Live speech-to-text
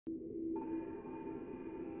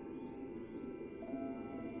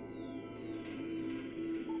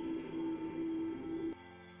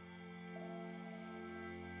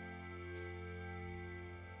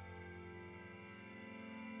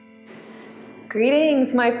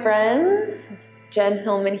Greetings, my friends. Jen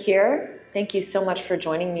Hilman here. Thank you so much for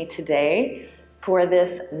joining me today for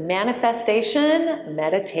this manifestation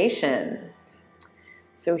meditation.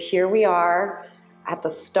 So here we are at the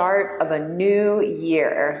start of a new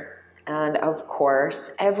year. And of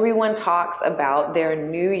course, everyone talks about their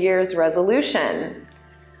New Year's resolution.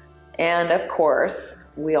 And of course,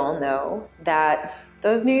 we all know that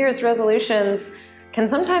those New Year's resolutions can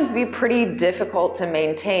sometimes be pretty difficult to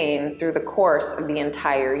maintain through the course of the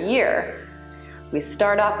entire year. We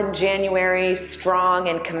start off in January strong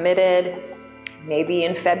and committed. Maybe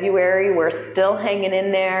in February, we're still hanging in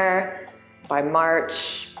there. By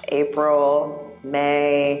March, April,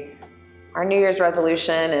 May, our New Year's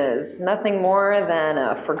resolution is nothing more than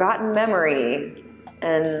a forgotten memory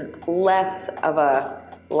and less of a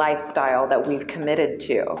lifestyle that we've committed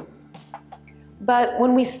to. But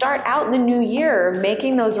when we start out in the new year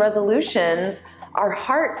making those resolutions, our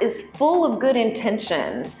heart is full of good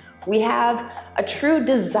intention. We have a true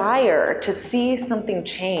desire to see something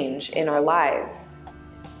change in our lives.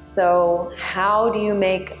 So how do you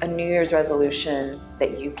make a New Year's resolution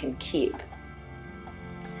that you can keep?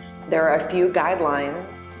 There are a few guidelines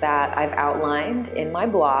that I've outlined in my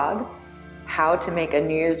blog, how to make a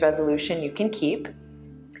New Year's resolution you can keep.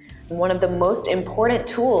 One of the most important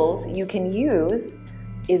tools you can use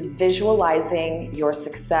is visualizing your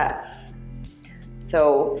success.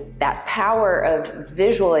 So that power of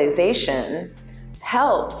visualization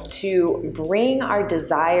helps to bring our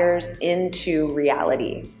desires into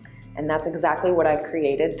reality. And that's exactly what I've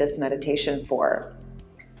created this meditation for.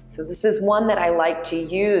 So this is one that I like to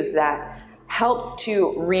use that helps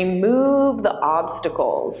to remove the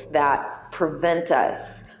obstacles that prevent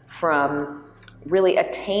us from really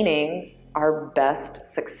attaining our best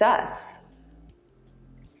success.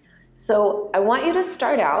 So I want you to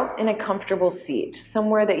start out in a comfortable seat,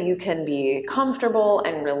 somewhere that you can be comfortable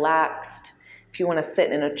and relaxed. If you want to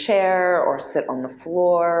sit in a chair or sit on the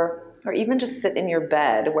floor, or even just sit in your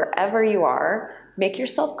bed, wherever you are, make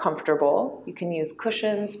yourself comfortable. You can use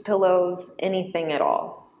cushions, pillows, anything at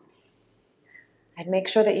all. And make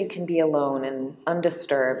sure that you can be alone and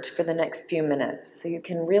undisturbed for the next few minutes so you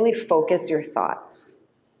can really focus your thoughts.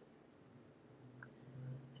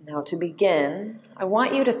 Now to begin, I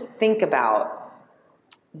want you to think about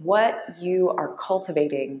what you are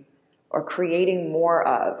cultivating or creating more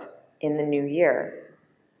of in the new year.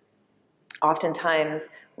 Oftentimes,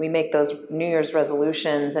 we make those New Year's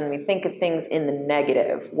resolutions and we think of things in the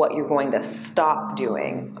negative, what you're going to stop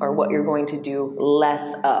doing or what you're going to do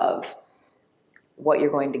less of, what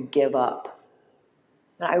you're going to give up.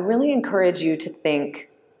 And I really encourage you to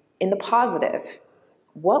think in the positive.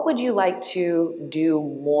 What would you like to do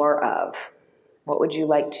more of? What would you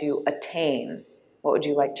like to attain? What would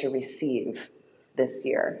you like to receive this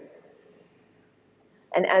year?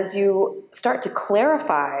 And as you start to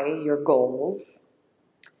clarify your goals,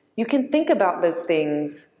 you can think about those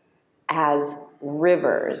things as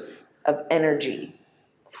rivers of energy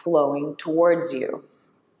flowing towards you.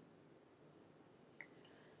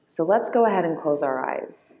 So let's go ahead and close our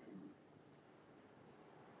eyes.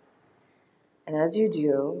 And as you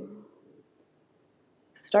do,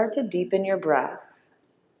 start to deepen your breath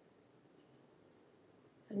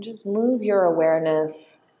and just move your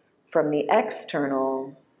awareness from the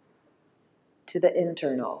external to the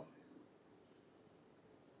internal.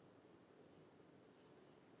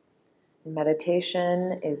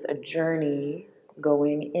 Meditation is a journey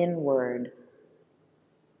going inward.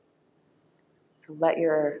 So let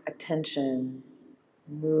your attention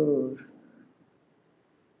move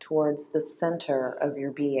towards the center of your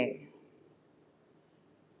being.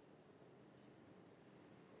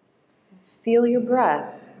 Feel your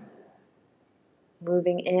breath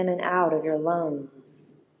moving in and out of your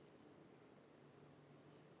lungs.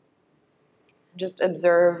 Just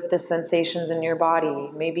observe the sensations in your body.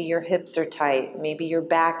 Maybe your hips are tight. Maybe your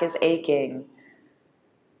back is aching.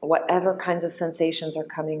 Whatever kinds of sensations are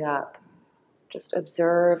coming up, just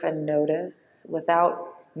observe and notice without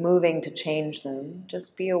moving to change them.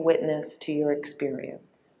 Just be a witness to your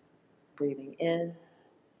experience. Breathing in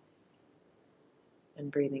and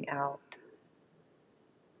breathing out.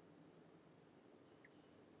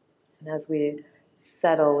 And as we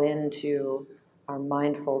settle into our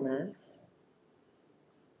mindfulness,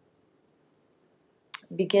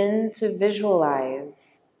 begin to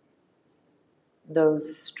visualize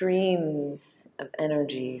those streams of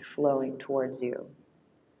energy flowing towards you.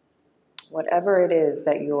 Whatever it is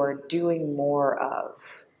that you're doing more of,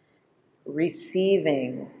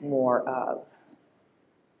 receiving more of,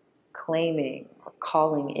 claiming or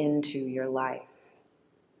calling into your life.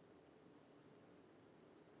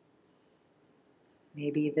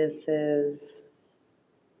 Maybe this is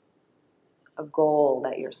a goal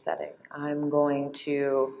that you're setting. I'm going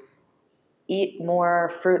to eat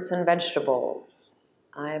more fruits and vegetables.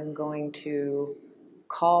 I'm going to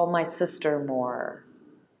call my sister more.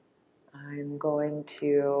 I'm going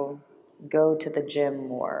to go to the gym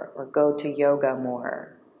more or go to yoga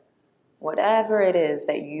more. Whatever it is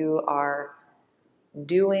that you are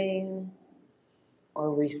doing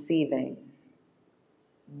or receiving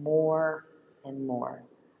more and more.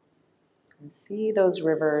 And see those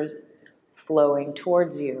rivers flowing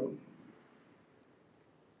towards you.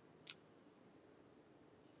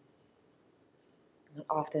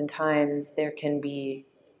 Oftentimes there can be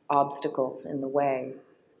obstacles in the way,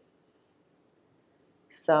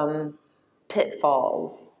 some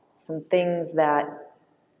pitfalls, some things that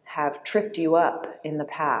have tripped you up in the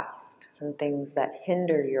past, some things that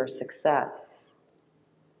hinder your success.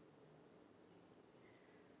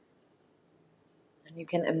 And you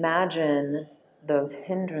can imagine those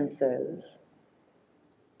hindrances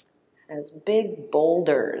as big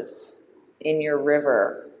boulders in your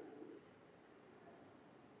river.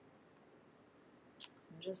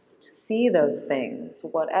 Just see those things.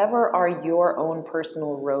 Whatever are your own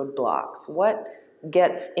personal roadblocks, what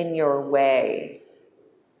gets in your way,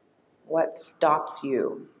 what stops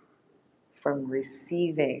you from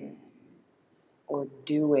receiving or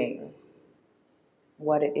doing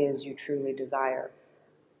what it is you truly desire.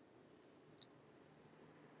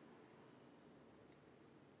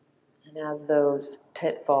 And as those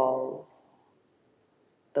pitfalls,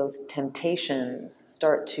 those temptations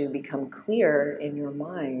start to become clear in your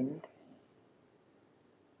mind,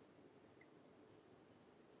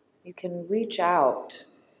 you can reach out,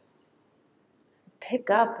 pick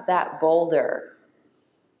up that boulder,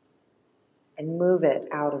 and move it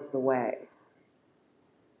out of the way.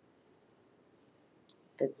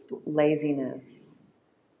 If it's laziness,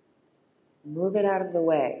 move it out of the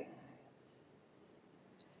way.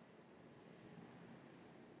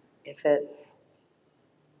 If it's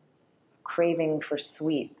craving for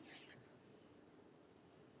sweets,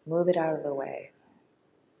 move it out of the way.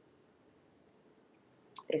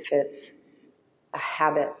 If it's a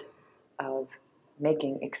habit of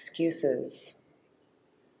making excuses,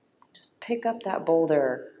 just pick up that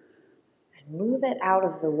boulder and move it out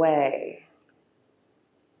of the way.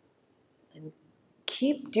 And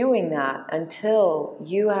keep doing that until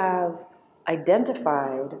you have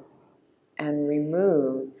identified and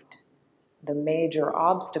removed the major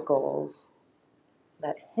obstacles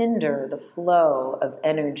that hinder the flow of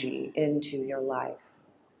energy into your life.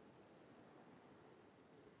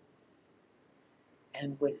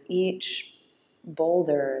 And with each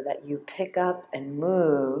boulder that you pick up and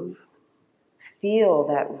move, feel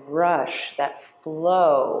that rush, that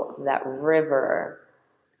flow, that river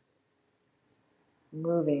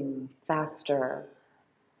moving faster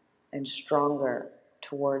and stronger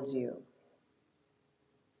towards you.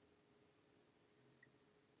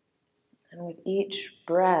 And with each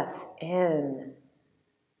breath in,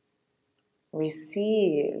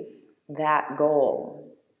 receive that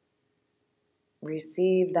goal,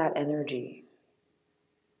 receive that energy.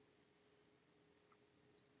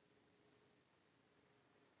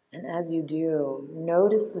 And as you do,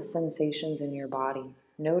 notice the sensations in your body.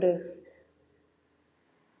 Notice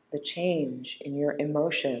the change in your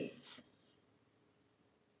emotions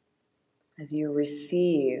as you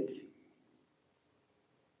receive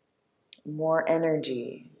more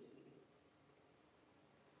energy,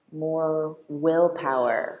 more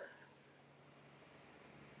willpower.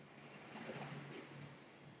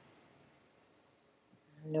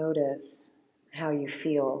 Notice how you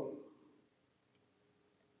feel.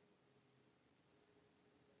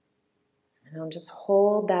 And now just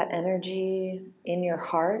hold that energy in your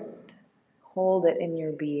heart, hold it in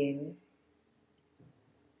your being.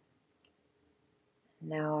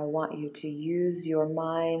 Now I want you to use your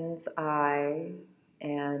mind's eye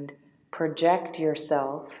and project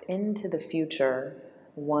yourself into the future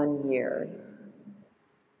 1 year.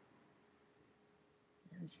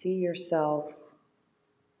 And see yourself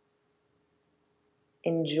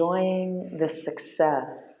enjoying the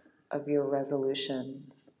success of your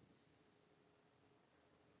resolutions.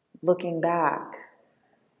 Looking back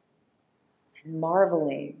and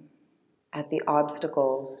marveling at the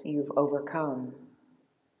obstacles you've overcome,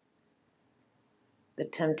 the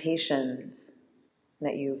temptations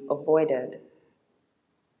that you've avoided,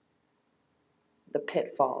 the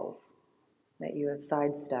pitfalls that you have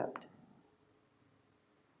sidestepped.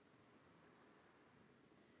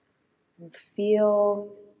 And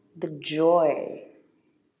feel the joy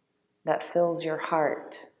that fills your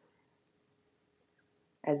heart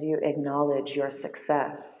as you acknowledge your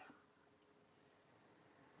success.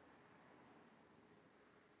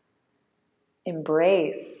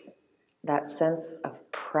 Embrace that sense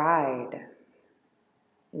of pride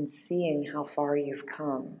in seeing how far you've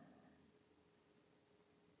come.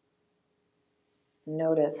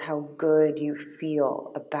 Notice how good you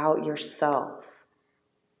feel about yourself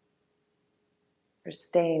for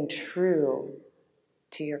staying true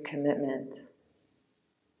to your commitment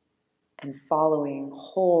and following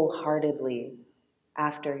wholeheartedly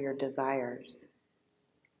after your desires.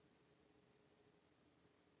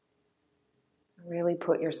 Really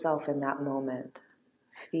put yourself in that moment,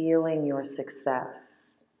 feeling your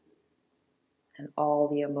success and all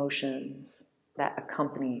the emotions that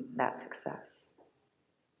accompany that success.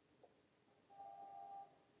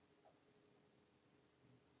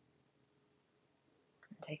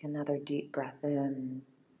 Take another deep breath in.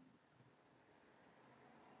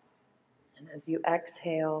 And as you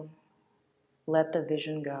exhale, let the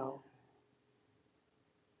vision go.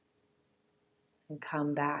 And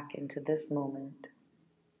come back into this moment.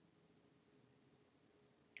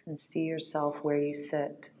 And see yourself where you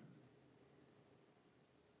sit.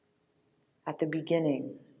 At the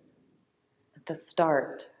beginning, at the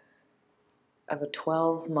start of a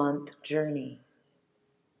 12-month journey.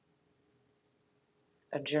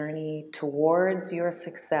 A journey towards your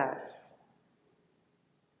success.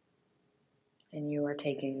 And you are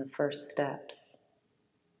taking the first steps.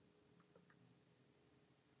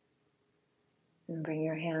 And bring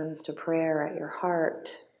your hands to prayer at your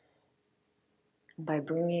heart. By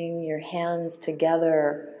bringing your hands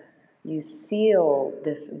together, you seal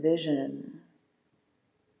this vision.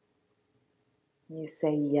 You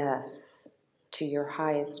say yes to your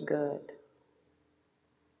highest good.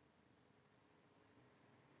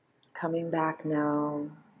 Coming back now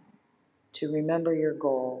to remember your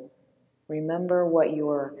goal. Remember what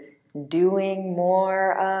you're doing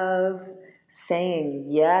more of, saying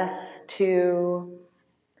yes to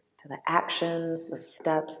the actions, the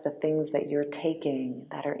steps, the things that you're taking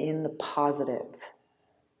that are in the positive.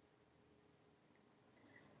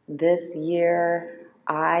 This year,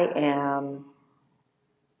 I am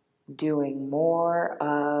doing more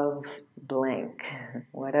of blank,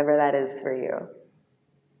 whatever that is for you.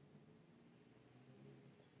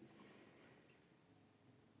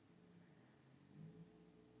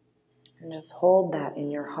 And just hold that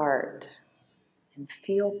in your heart and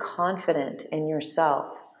feel confident in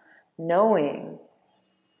yourself, knowing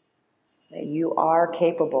that you are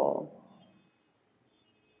capable,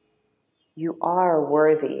 you are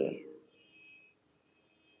worthy,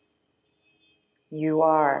 you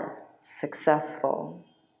are successful.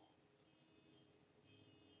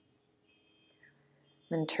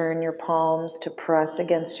 Then turn your palms to press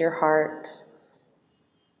against your heart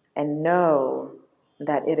and know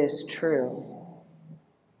that it is true.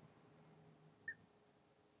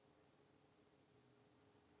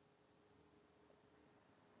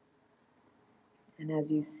 And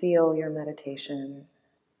as you seal your meditation,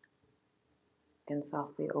 you can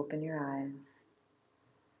softly open your eyes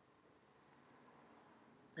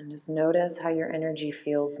and just notice how your energy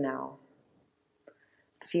feels now.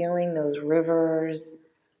 Feeling those rivers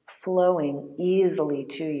flowing easily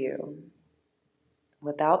to you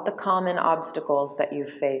without the common obstacles that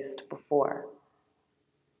you've faced before.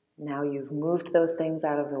 Now you've moved those things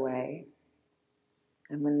out of the way.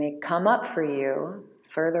 And when they come up for you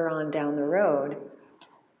further on down the road,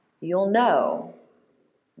 you'll know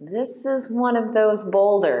this is one of those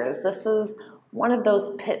boulders. This is one of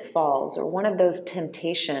those pitfalls or one of those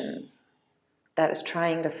temptations that is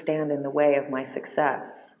trying to stand in the way of my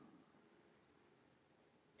success.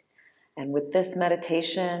 And with this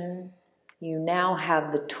meditation, you now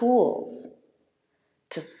have the tools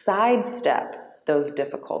to sidestep those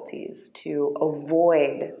difficulties, to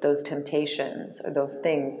avoid those temptations or those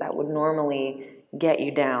things that would normally get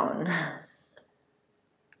you down.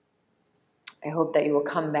 I hope that you will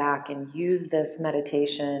come back and use this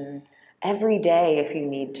meditation every day if you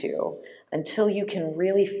need to, until you can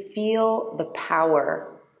really feel the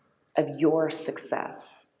power of your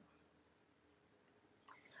success.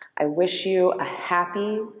 I wish you a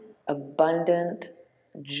happy, abundant,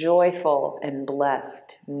 joyful, and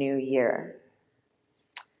blessed new year.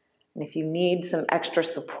 And if you need some extra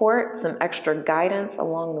support, some extra guidance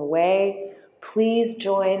along the way, please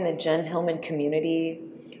join the Jen Hilman community,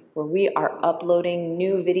 where we are uploading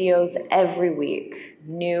new videos every week.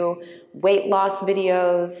 New weight loss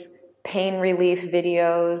videos, pain relief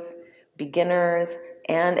videos, beginners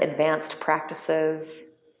and advanced practices,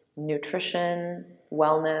 nutrition,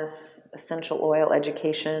 wellness, essential oil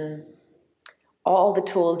education. all the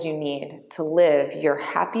tools you need to live your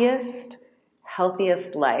happiest,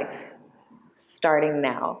 healthiest life starting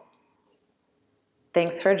now.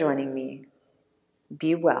 Thanks for joining me.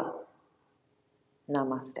 Be well.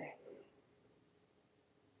 Namaste.